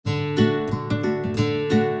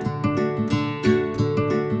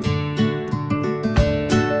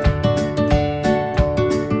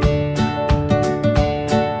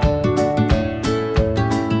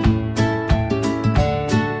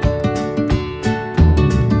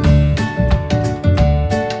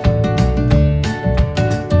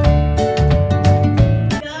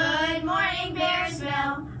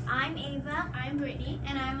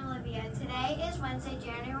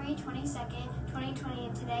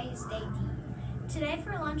today's day tea. Today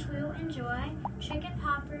for lunch we will enjoy chicken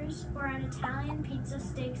poppers or an Italian pizza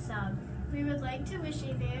steak sub. We would like to wish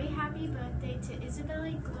a very happy birthday to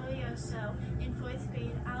Isabella Glorioso in 4th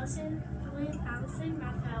grade, Allison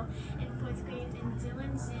Raphael in 4th grade, and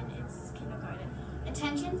Dylan Zinn in kindergarten.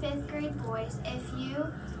 Attention 5th grade boys, if you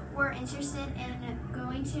were interested in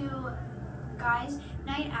going to Guys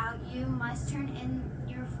Night Out, you must turn in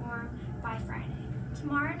your form by Friday.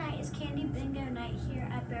 Tomorrow night is Candy Bingo night here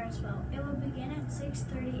at Bearsville. It will begin at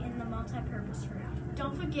 6:30 in the multi-purpose room.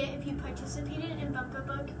 Don't forget, if you participated in Bumper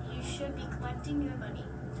Book, you should be collecting your money.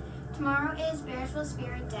 Tomorrow is Bearsville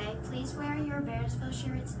Spirit Day. Please wear your Bearsville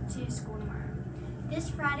shirts to school tomorrow. This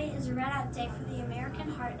Friday is Red Out Day for the American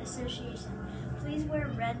Heart Association. Please wear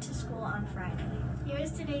red to school on Friday. Here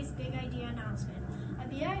is today's big idea announcement. A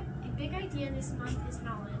big idea this month is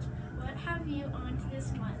knowledge. What have you earned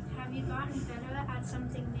this month? Have you gotten better at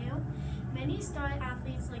something new? Many star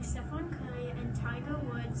athletes like Stephen Curry and Tiger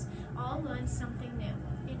Woods all learned something new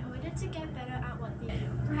in order to get better at what they do.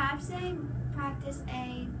 Perhaps they practice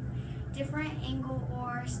a different angle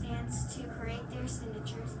or stance to create their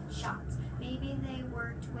signature shots. Maybe they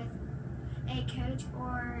worked with a coach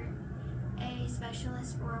or a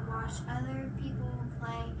specialist or watched other people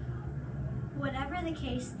play. Whatever the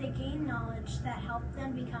case, they gain knowledge that helped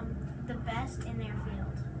them become the best in their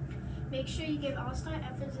field. Make sure you give all-star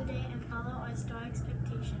efforts today and follow our star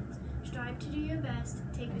expectations. Strive to do your best,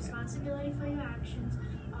 take responsibility for your actions,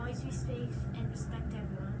 always be safe, and respect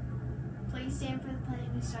everyone. Please stand for the pledge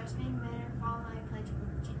of the Star-Spangled Banner, followed by a pledge of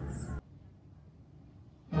allegiance.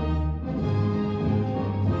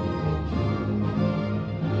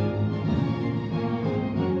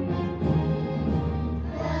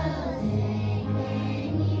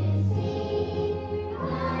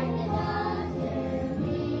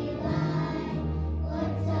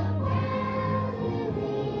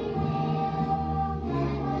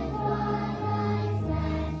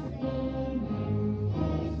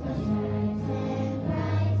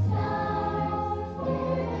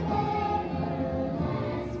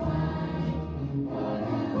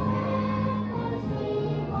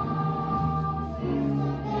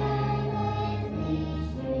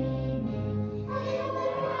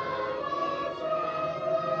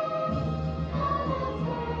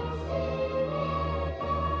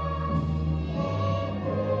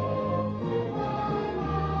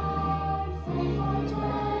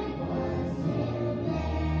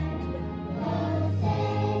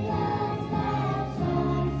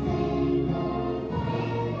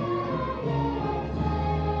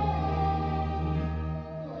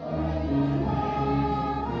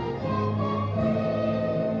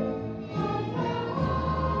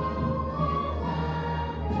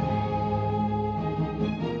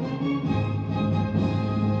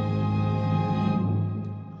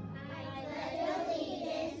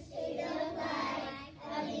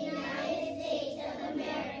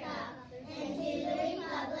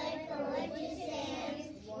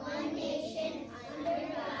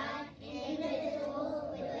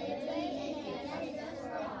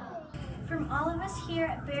 From all of us here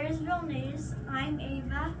at Bearsville News, I'm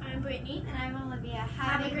Ava. I'm Brittany. And I'm Olivia.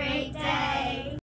 Have a great day.